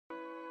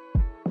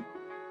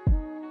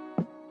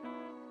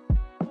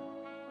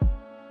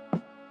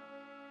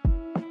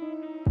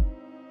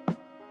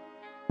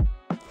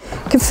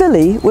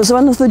Caerphilly was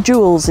one of the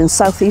jewels in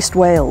southeast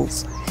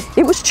Wales.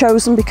 It was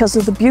chosen because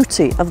of the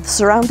beauty of the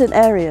surrounding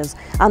areas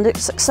and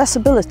its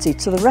accessibility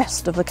to the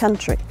rest of the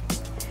country.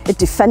 It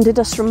defended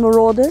us from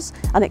marauders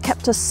and it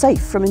kept us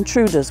safe from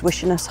intruders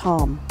wishing us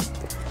harm.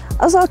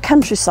 As our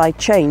countryside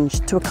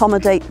changed to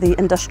accommodate the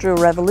Industrial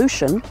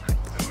Revolution,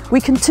 we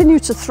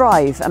continued to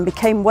thrive and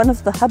became one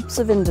of the hubs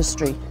of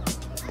industry.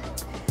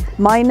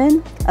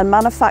 Mining and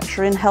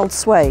manufacturing held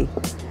sway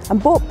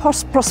and brought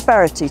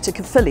prosperity to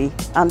Caerphilly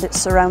and its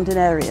surrounding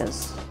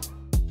areas.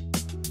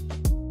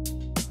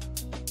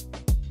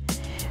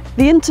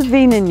 The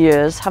intervening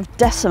years have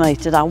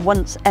decimated our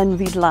once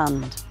envied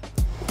land.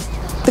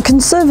 The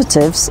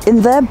Conservatives,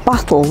 in their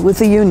battle with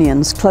the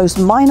unions, closed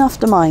mine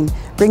after mine,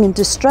 bringing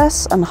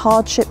distress and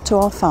hardship to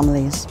our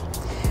families.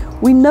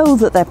 We know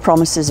that their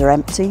promises are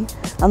empty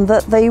and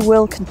that they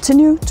will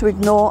continue to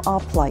ignore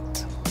our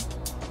plight.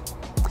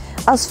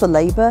 As for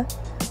Labour,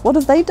 what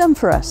have they done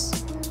for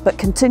us but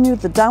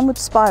continued the downward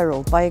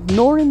spiral by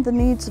ignoring the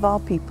needs of our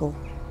people?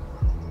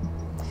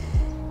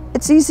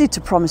 It's easy to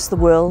promise the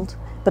world,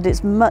 but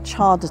it's much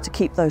harder to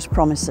keep those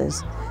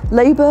promises.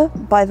 Labour,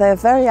 by their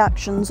very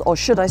actions, or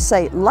should I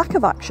say lack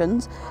of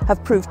actions,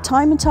 have proved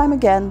time and time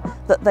again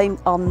that they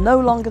are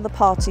no longer the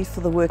party for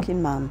the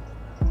working man.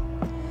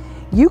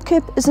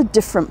 UKIP is a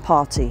different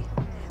party.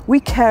 We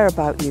care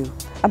about you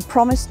and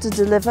promise to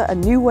deliver a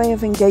new way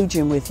of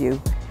engaging with you.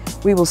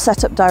 We will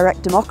set up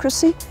direct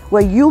democracy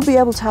where you'll be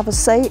able to have a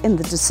say in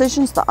the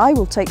decisions that I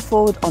will take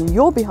forward on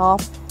your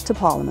behalf to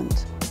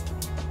Parliament.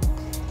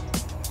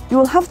 You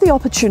will have the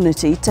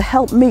opportunity to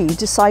help me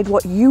decide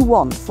what you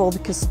want for the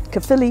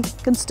Caerphilly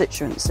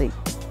constituency.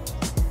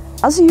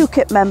 As a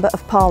UKIP Member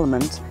of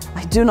Parliament,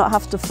 I do not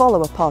have to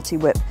follow a party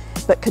whip,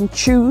 but can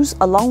choose,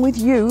 along with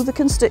you, the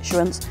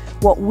constituents,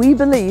 what we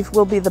believe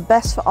will be the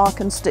best for our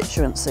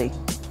constituency.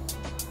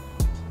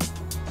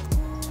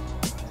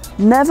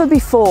 Never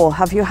before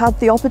have you had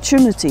the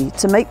opportunity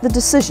to make the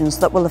decisions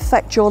that will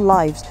affect your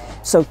lives,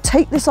 so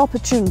take this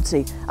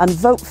opportunity and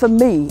vote for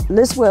me,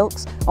 Liz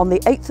Wilks, on the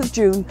 8th of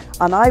June,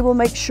 and I will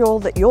make sure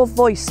that your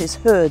voice is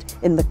heard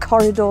in the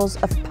corridors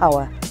of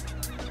power.